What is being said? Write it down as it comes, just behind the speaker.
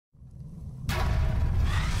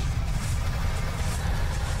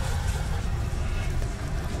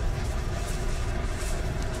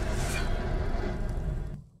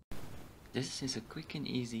This is a quick and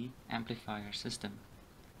easy amplifier system.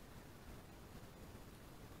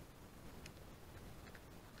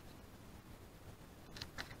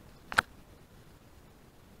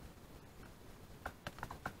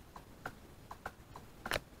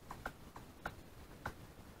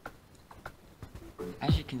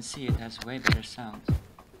 As you can see, it has way better sound.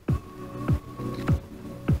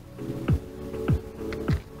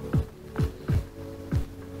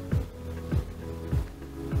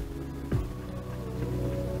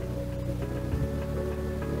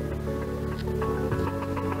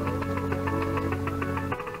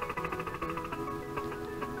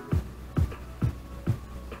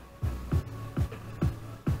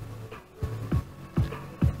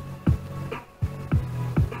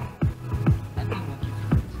 Let me walk you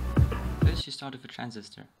through it. First, you start with a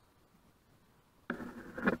transistor.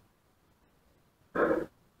 And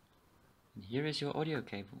here is your audio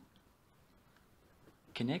cable.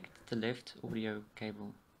 Connect the left audio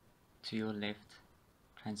cable to your left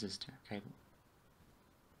transistor cable.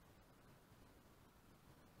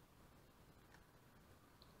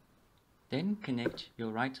 Then connect your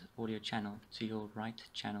right audio channel to your right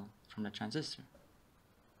channel from the transistor.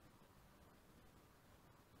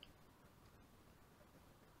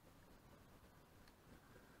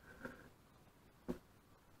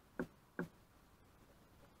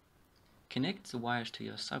 Connect the wires to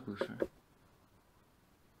your subwoofer.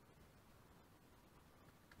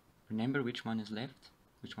 Remember which one is left,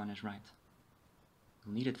 which one is right.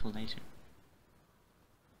 You'll need it for later.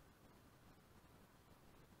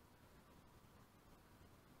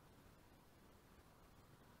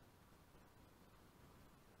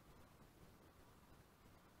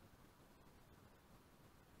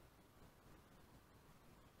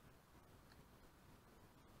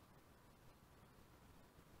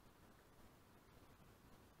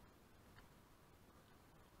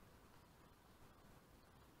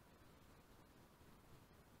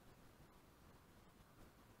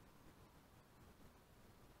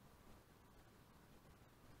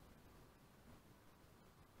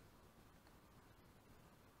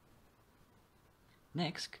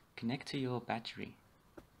 Next, connect to your battery.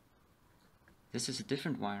 This is a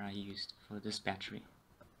different wire I used for this battery.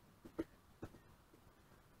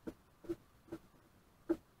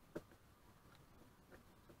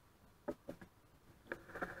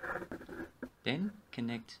 Then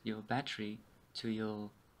connect your battery to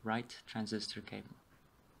your right transistor cable.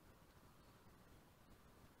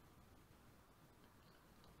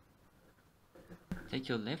 Take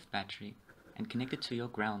your left battery and connect it to your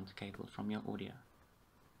ground cable from your audio.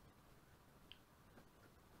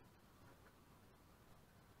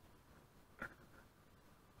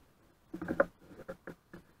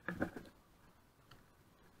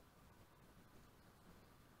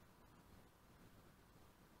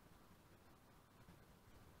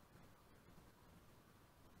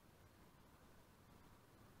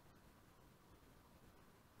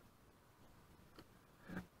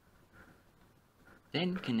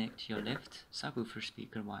 Then connect your left subwoofer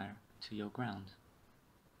speaker wire to your ground.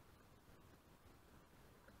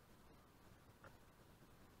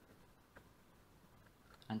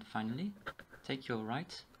 And finally, take your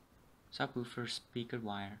right subwoofer speaker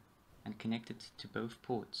wire and connect it to both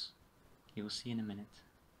ports. You will see in a minute.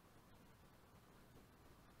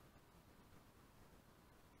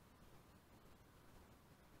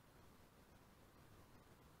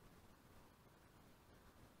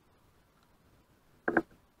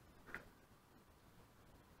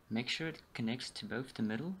 Make sure it connects to both the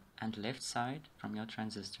middle and left side from your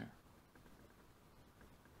transistor.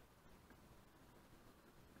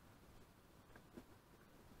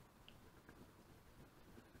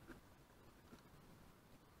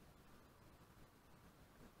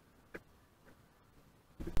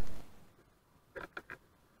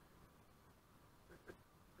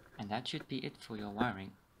 And that should be it for your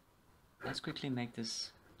wiring. Let's quickly make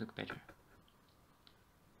this look better.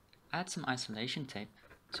 Add some isolation tape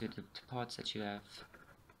to the parts that you have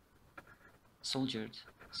soldered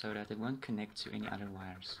so that it won't connect to any other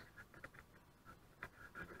wires.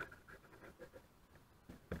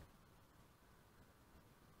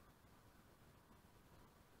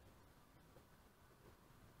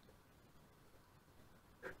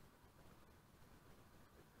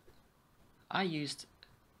 I used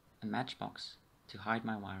a matchbox to hide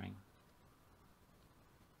my wiring.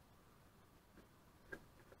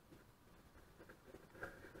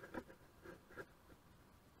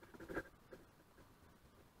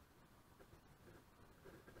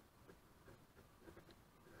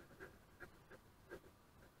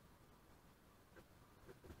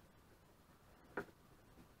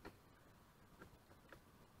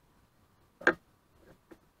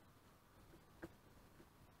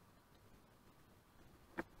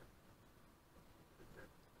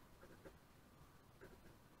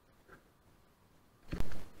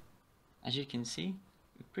 As you can see,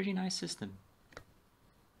 a pretty nice system.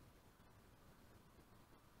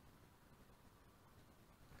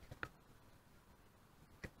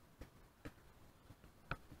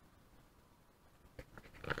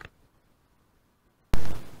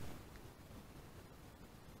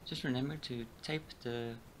 Just remember to tape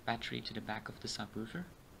the battery to the back of the subwoofer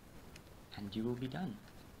and you will be done.